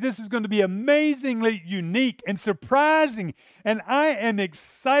I believe this is going to be amazingly unique and surprising. And I am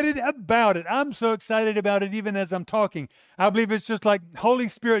excited about it. I'm so excited about it even as I'm talking. I believe it's just like Holy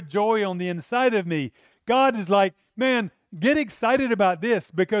Spirit joy on the inside of me. God is like, man, get excited about this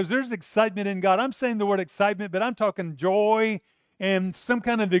because there's excitement in God. I'm saying the word excitement, but I'm talking joy and some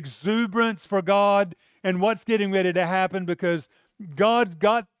kind of exuberance for God and what's getting ready to happen because God's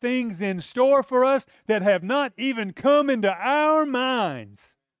got things in store for us that have not even come into our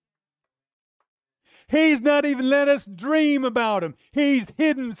minds. He's not even let us dream about them. He's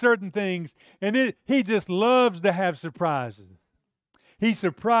hidden certain things, and he just loves to have surprises. He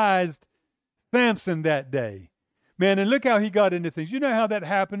surprised Samson that day. Man, and look how he got into things. You know how that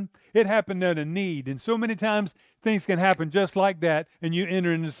happened? It happened out of need. And so many times things can happen just like that, and you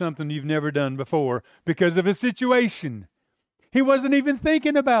enter into something you've never done before because of a situation. He wasn't even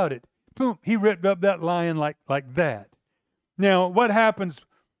thinking about it. Boom, he ripped up that lion like that. Now, what happens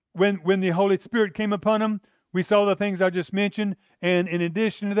when the Holy Spirit came upon him? We saw the things I just mentioned. And in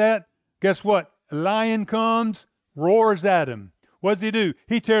addition to that, guess what? A lion comes, roars at him. What does he do?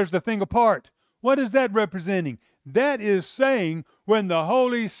 He tears the thing apart. What is that representing? That is saying when the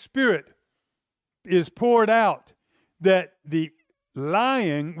Holy Spirit is poured out, that the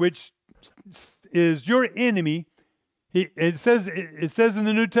lion, which is your enemy, it says in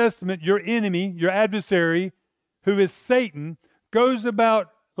the New Testament, your enemy, your adversary, who is Satan, goes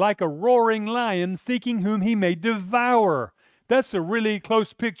about like a roaring lion seeking whom he may devour. That's a really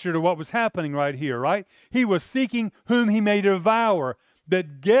close picture to what was happening right here, right? He was seeking whom he may devour.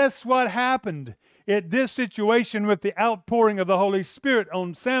 But guess what happened at this situation with the outpouring of the Holy Spirit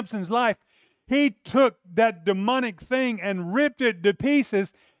on Samson's life? He took that demonic thing and ripped it to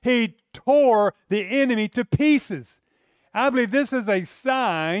pieces. He tore the enemy to pieces. I believe this is a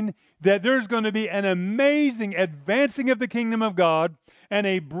sign that there's going to be an amazing advancing of the kingdom of God and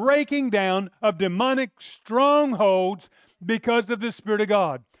a breaking down of demonic strongholds because of the Spirit of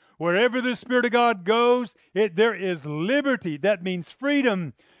God. Wherever the Spirit of God goes, there is liberty. That means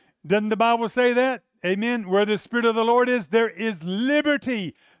freedom. Doesn't the Bible say that? Amen. Where the Spirit of the Lord is, there is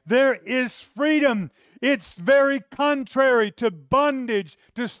liberty. There is freedom. It's very contrary to bondage,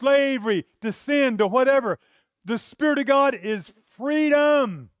 to slavery, to sin, to whatever. The Spirit of God is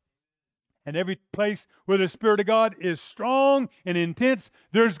freedom. And every place where the Spirit of God is strong and intense,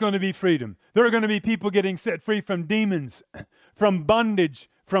 there's going to be freedom. There are going to be people getting set free from demons, from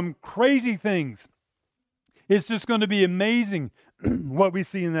bondage, from crazy things. It's just going to be amazing what we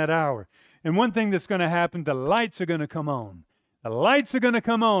see in that hour. And one thing that's going to happen, the lights are going to come on. The lights are going to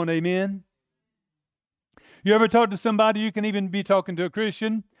come on, amen? You ever talk to somebody, you can even be talking to a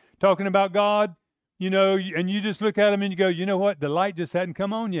Christian, talking about God, and you just look at them and you go, you know what? The light just hadn't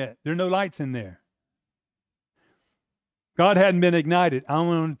come on yet. There are no lights in there. God hadn't been ignited. I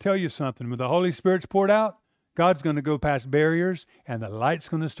want to tell you something. When the Holy Spirit's poured out, God's going to go past barriers and the light's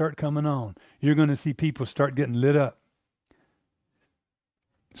going to start coming on. You're going to see people start getting lit up.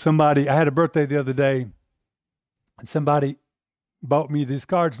 I had a birthday the other day, and somebody bought me these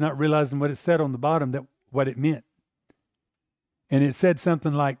cards not realizing what it said on the bottom, what it meant. And it said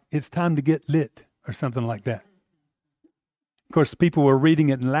something like, it's time to get lit, or something like that. Of course, people were reading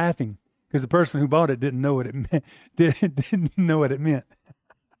it and laughing because the person who bought it didn't know what it meant. Didn't know what it meant.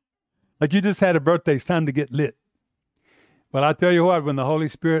 Like, you just had a birthday, it's time to get lit. Well, I tell you what, when the Holy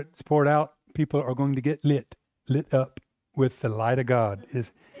Spirit's poured out, people are going to get lit up with the light of God.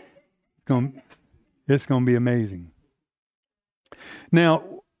 It's going to be amazing. Now,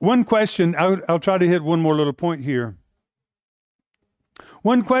 one question, I'll try to hit one more little point here.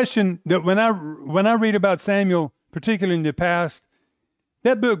 One question that when I read about Samuel, particularly in the past,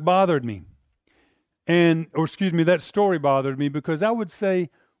 that book bothered me. That story bothered me, because I would say,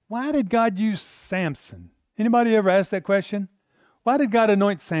 why did God use Samson? Anybody ever ask that question? Why did God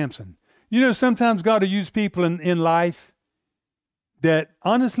anoint Samson? Sometimes God will use people in life that,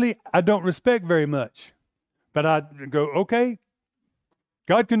 honestly, I don't respect very much. But I go, okay,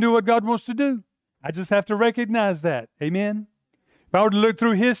 God can do what God wants to do. I just have to recognize that. Amen? If I were to look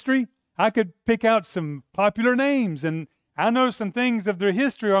through history, I could pick out some popular names, and I know some things of their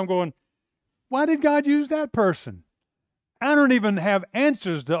history. I'm going, why did God use that person? I don't even have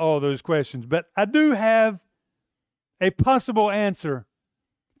answers to all those questions, but I do have a possible answer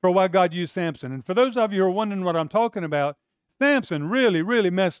for why God used Samson. And for those of you who are wondering what I'm talking about, Samson really, really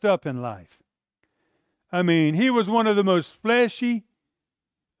messed up in life. I mean, he was one of the most fleshy,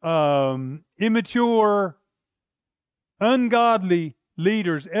 immature, ungodly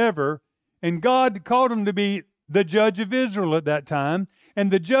leaders ever. And God called him to be the judge of Israel at that time. And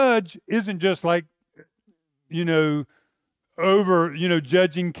the judge isn't just like,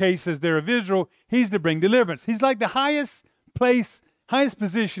 judging cases there of Israel. He's to bring deliverance. He's like the highest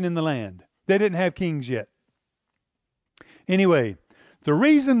position in the land. They didn't have kings yet. Anyway, the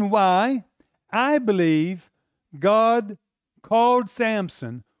reason why I believe God called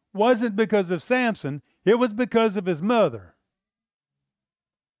Samson wasn't because of Samson. It was because of his mother.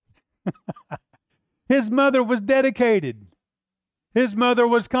 His mother was dedicated. His mother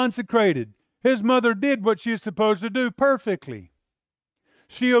was consecrated. His mother did what she was supposed to do perfectly.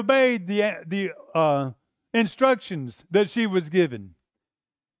 She obeyed the instructions that she was given.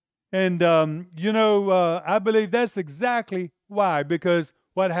 And, I believe that's exactly why, because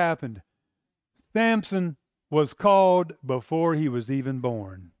what happened? Samson was called before he was even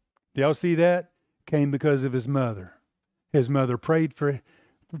born. Do y'all see that? Came because of his mother. His mother prayed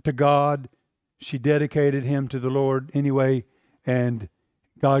to God. She dedicated him to the Lord anyway, and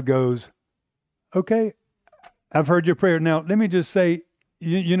God goes, okay, I've heard your prayer. Now, let me just say,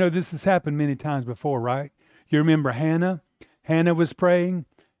 this has happened many times before, right? You remember Hannah? Hannah was praying.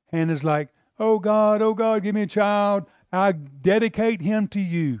 Hannah's like, oh God, give me a child. I dedicate him to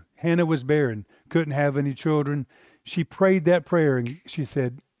you. Hannah was barren, couldn't have any children. She prayed that prayer, and she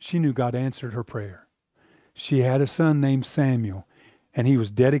said she knew God answered her prayer. She had a son named Samuel, and he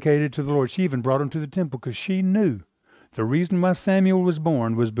was dedicated to the Lord. She even brought him to the temple because she knew the reason why Samuel was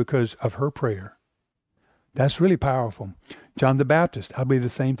born was because of her prayer. That's really powerful. John the Baptist, I believe the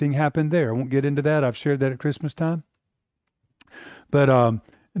same thing happened there. I won't get into that. I've shared that at Christmas time. But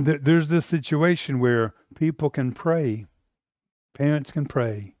there's this situation where people can pray, parents can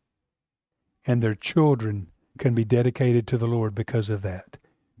pray, and their children can be dedicated to the Lord because of that.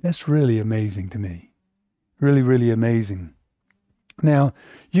 That's really amazing to me. Really, really amazing. Now,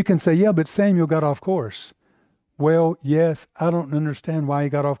 you can say, yeah, but Samuel got off course. Well, yes, I don't understand why he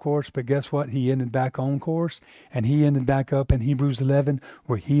got off course, but guess what? He ended back on course, and he ended back up in Hebrews 11,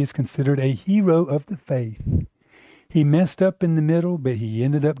 where he is considered a hero of the faith. He messed up in the middle, but he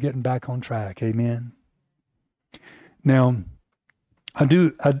ended up getting back on track. Amen. Now, I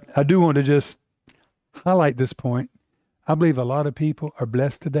do want to just highlight this point. I believe a lot of people are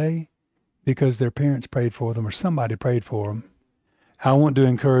blessed today because their parents prayed for them or somebody prayed for them. I want to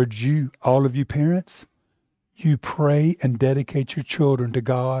encourage you, all of you parents, you pray and dedicate your children to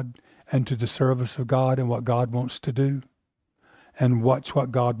God and to the service of God and what God wants to do. And watch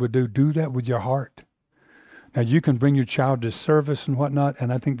what God would do. Do that with your heart. Now, you can bring your child to service and whatnot,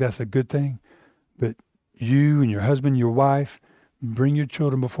 and I think that's a good thing. But you and your husband, your wife, bring your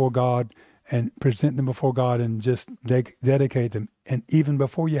children before God and present them before God and just dedicate them. And even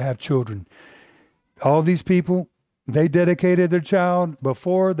before you have children, all these people, they dedicated their child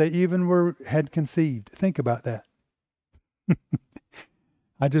before they even had conceived. Think about that.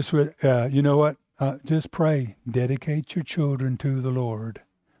 I just would, you know what? Just pray. Dedicate your children to the Lord.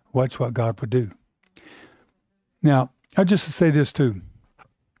 Watch what God would do. Now, I'll just say this too.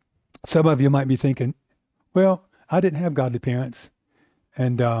 Some of you might be thinking, well, I didn't have godly parents.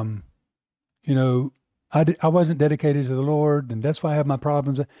 And, you know, I wasn't dedicated to the Lord, and that's why I have my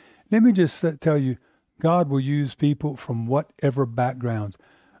problems. Let me just tell you, God will use people from whatever backgrounds.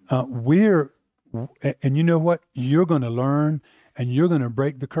 And you know what? You're going to learn, and you're going to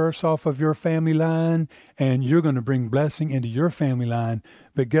break the curse off of your family line, and you're going to bring blessing into your family line.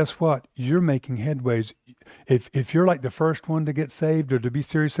 But guess what? You're making headways. If you're like the first one to get saved or to be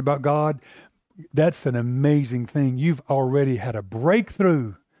serious about God, that's an amazing thing. You've already had a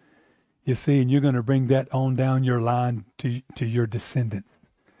breakthrough, you see, and you're going to bring that on down your line to your descendants.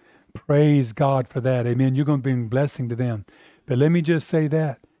 Praise God for that. Amen. You're going to bring blessing to them. But let me just say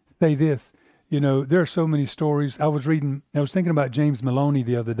this. You know, there are so many stories. I was thinking about James Maloney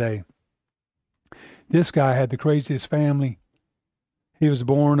the other day. This guy had the craziest family. He was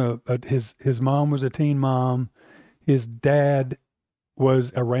born, his mom was a teen mom. His dad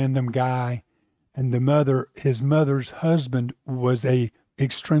was a random guy. And his mother's husband was a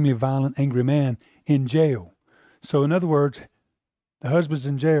extremely violent, angry man in jail. So in other words, the husband's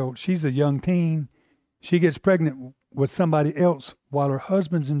in jail. She's a young teen. She gets pregnant with somebody else while her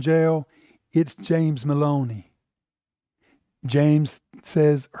husband's in jail. It's James Maloney. James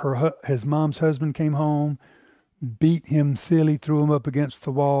says his mom's husband came home, beat him silly, threw him up against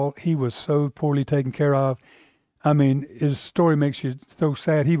the wall. He was so poorly taken care of. I mean, his story makes you so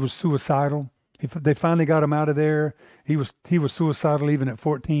sad. He was suicidal. They finally got him out of there. He was suicidal even at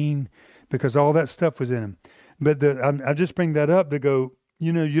 14 because all that stuff was in him. But I just bring that up to go,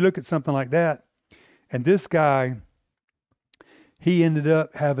 you know, you look at something like that, and this guy, he ended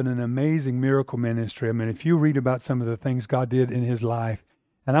up having an amazing miracle ministry. I mean, if you read about some of the things God did in his life,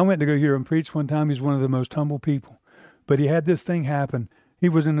 and I went to go hear him preach one time. He's one of the most humble people. But he had this thing happen. He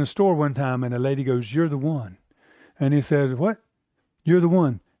was in a store one time, and a lady goes, "You're the one." And he said, "What? You're the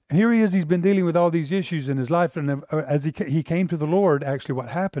one." And here he is. He's been dealing with all these issues in his life. And as he came to the Lord, actually what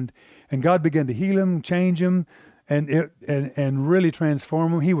happened, and God began to heal him, change him, and really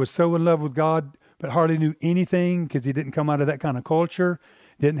transform him. He was so in love with God, but hardly knew anything because he didn't come out of that kind of culture,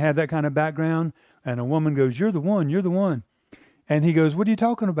 didn't have that kind of background. And a woman goes, "You're the one, you're the one." And he goes, "What are you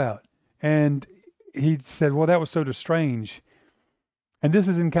talking about?" And he said, "Well, that was sort of strange." And this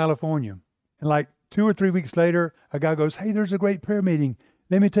is in California. And like 2 or 3 weeks later, a guy goes, "Hey, there's a great prayer meeting.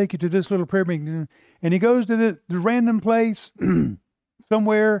 Let me take you to this little prayer meeting." And he goes to the random place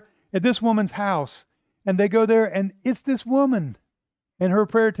somewhere at this woman's house. And they go there, and it's this woman and her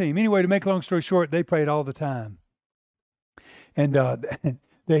prayer team. Anyway, to make a long story short, they prayed all the time. And I'm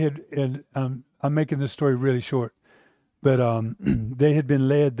making this story really short, but they had been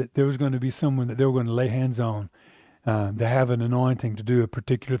led that there was going to be someone that they were going to lay hands on to have an anointing to do a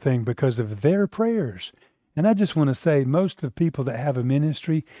particular thing because of their prayers. And I just want to say, most of the people that have a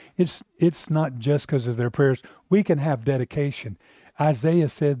ministry, it's not just because of their prayers. We can have dedication. Isaiah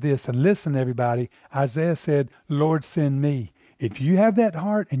said this, and listen, everybody. Isaiah said, "Lord, send me." If you have that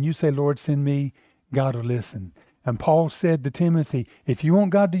heart and you say, "Lord, send me," God will listen. And Paul said to Timothy, if you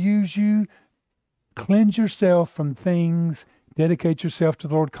want God to use you, cleanse yourself from things, dedicate yourself to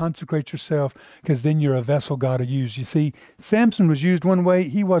the Lord, consecrate yourself, because then you're a vessel God will use. You see, Samson was used one way.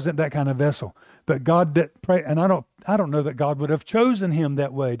 He wasn't that kind of vessel. But God did pray, and I don't know that God would have chosen him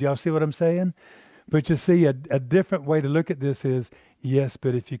that way. Do y'all see what I'm saying? But you see, a different way to look at this is, yes,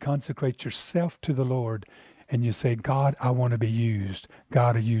 but if you consecrate yourself to the Lord and you say, "God, I want to be used,"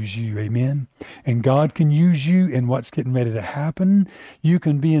 God will use you. Amen? And God can use you in what's getting ready to happen. You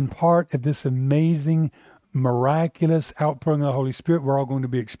can be in part of this amazing, miraculous outpouring of the Holy Spirit we're all going to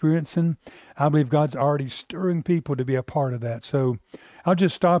be experiencing. I believe God's already stirring people to be a part of that. So I'll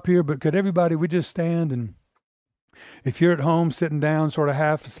just stop here, but could everybody, we just stand, and if you're at home sitting down sort of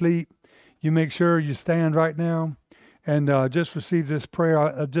half asleep, you make sure you stand right now and just receive this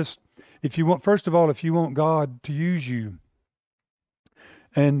prayer. If you want, first of all, if you want God to use you,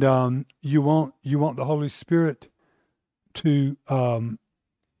 and you want the Holy Spirit to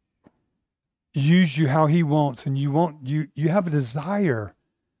use you how He wants, and you have a desire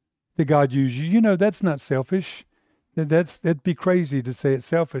that God use you. You know, that's not selfish. That'd be crazy to say it's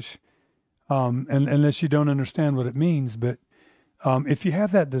selfish, and unless you don't understand what it means. But if you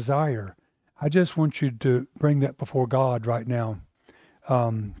have that desire, I just want you to bring that before God right now,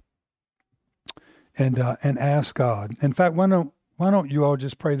 and ask God. In fact, why don't you all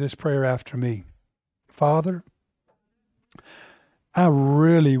just pray this prayer after me? Father, I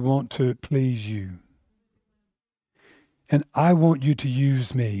really want to please you. And I want you to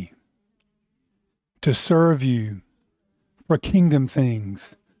use me to serve you for kingdom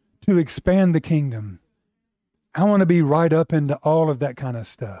things, to expand the kingdom. I want to be right up into all of that kind of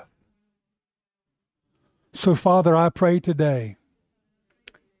stuff. So, Father, I pray today,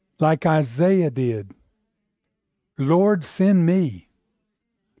 like Isaiah did, Lord, send me.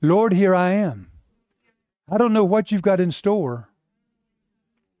 Lord, here I am. I don't know what you've got in store.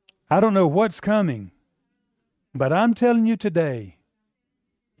 I don't know what's coming. But I'm telling you today,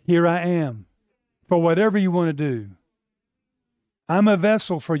 here I am for whatever you want to do. I'm a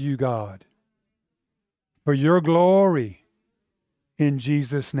vessel for you, God, for your glory, in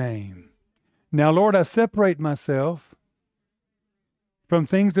Jesus' name. Now, Lord, I separate myself from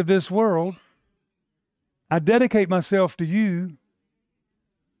things of this world. I dedicate myself to you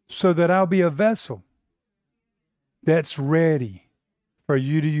so that I'll be a vessel that's ready for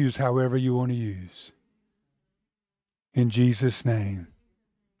you to use however you want to use. In Jesus' name.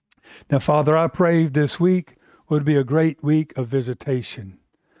 Now, Father, I pray this week would be a great week of visitation.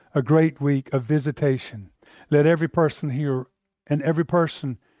 A great week of visitation. Let every person here and every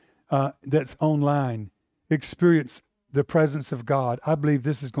person that's online experience the presence of God. I believe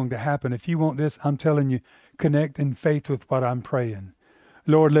this is going to happen. If you want this, I'm telling you, connect in faith with what I'm praying.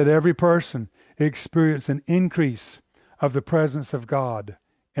 Lord, let every person experience an increase of the presence of God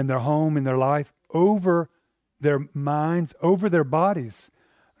in their home, in their life, over their minds, over their bodies.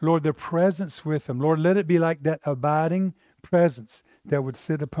 Lord, their presence with them. Lord, let it be like that abiding presence that would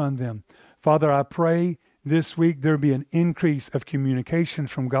sit upon them. Father, I pray this week there be an increase of communication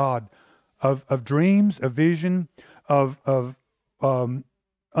from God, of dreams, of vision, of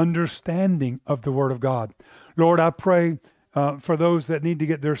understanding of the Word of God. Lord, I pray for those that need to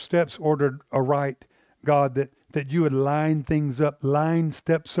get their steps ordered aright, God, that you would line things up, line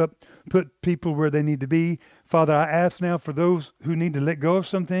steps up, put people where they need to be. Father, I ask now for those who need to let go of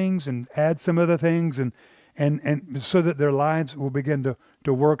some things and add some other things, and so that their lives will begin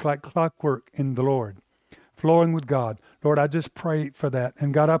to work like clockwork in the Lord, flowing with God. Lord, I just pray for that.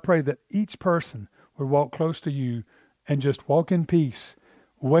 And God, I pray that each person would walk close to you and just walk in peace,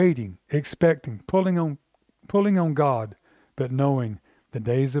 waiting, expecting, pulling on God, but knowing the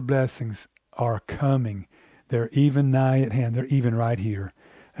days of blessings are coming. They're even nigh at hand. They're even right here.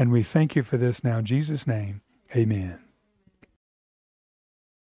 And we thank you for this now. In Jesus' name, amen.